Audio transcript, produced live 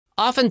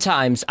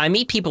Oftentimes, I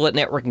meet people at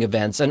networking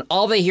events, and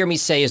all they hear me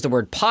say is the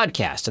word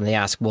podcast, and they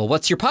ask, well,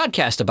 what's your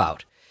podcast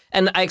about?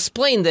 And I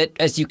explain that,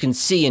 as you can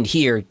see and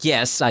hear,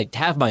 yes, I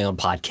have my own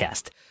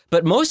podcast,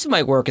 but most of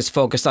my work is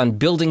focused on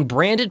building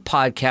branded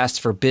podcasts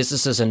for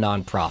businesses and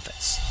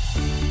nonprofits.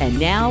 And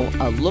now,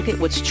 a look at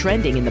what's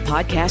trending in the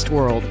podcast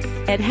world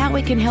and how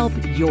it can help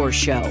your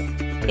show.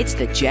 It's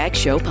the Jag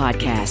Show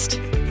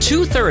Podcast.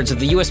 2/3 of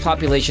the U.S.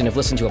 population have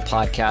listened to a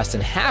podcast,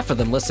 and half of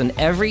them listen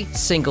every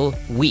single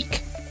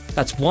week.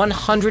 That's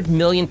 100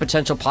 million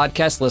potential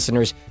podcast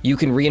listeners you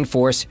can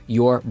reinforce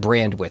your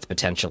brand with,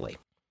 potentially.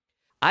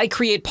 I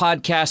create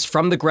podcasts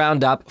from the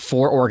ground up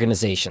for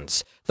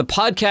organizations. The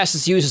podcast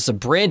is used as a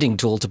branding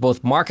tool to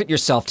both market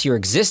yourself to your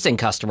existing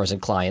customers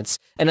and clients,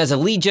 and as a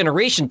lead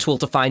generation tool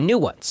to find new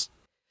ones.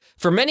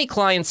 For many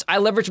clients, I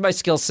leverage my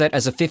skill set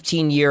as a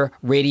 15-year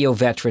radio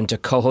veteran to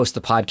co-host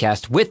the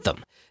podcast with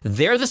them.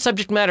 They're the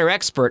subject matter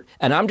expert,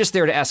 and I'm just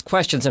there to ask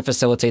questions and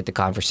facilitate the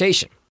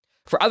conversation.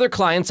 For other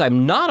clients,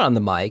 I'm not on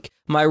the mic.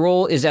 My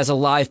role is as a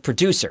live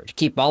producer to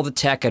keep all the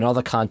tech and all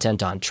the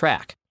content on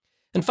track.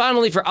 And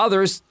finally, for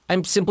others,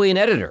 I'm simply an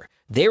editor.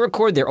 They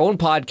record their own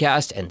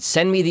podcast and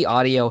send me the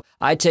audio.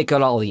 I take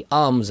out all the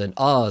ums and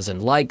uhs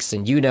and likes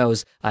and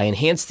you-knows. I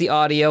enhance the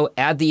audio,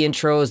 add the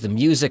intros, the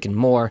music, and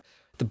more.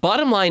 The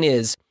bottom line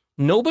is,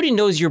 nobody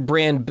knows your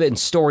brand and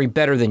story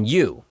better than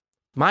you.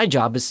 My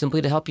job is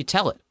simply to help you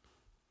tell it.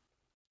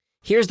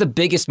 Here's the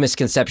biggest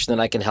misconception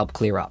that I can help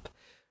clear up.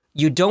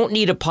 You don't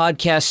need a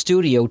podcast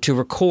studio to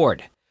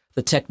record.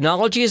 The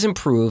technology has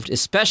improved,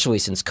 especially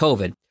since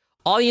COVID.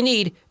 All you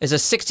need is a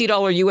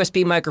 $60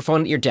 USB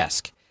microphone at your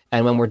desk.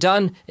 And when we're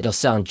done, it'll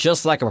sound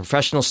just like a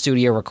professional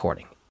studio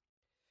recording.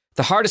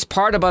 The hardest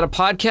part about a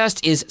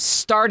podcast is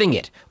starting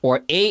it,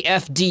 or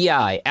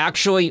AFDI,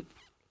 actually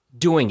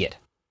doing it.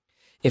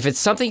 If it's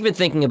something you've been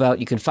thinking about,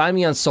 you can find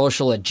me on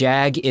social at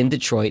Jag in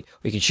Detroit,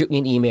 or you can shoot me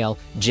an email,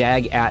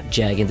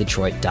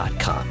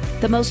 jag@jagindetroit.com.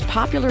 The most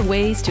popular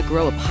ways to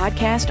grow a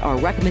podcast are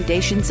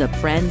recommendations of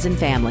friends and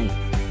family.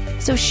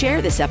 So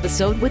share this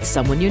episode with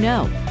someone you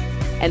know.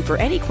 And for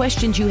any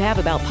questions you have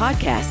about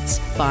podcasts,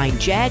 find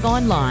Jag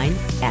online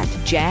at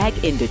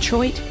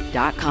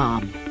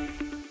jagindetroit.com.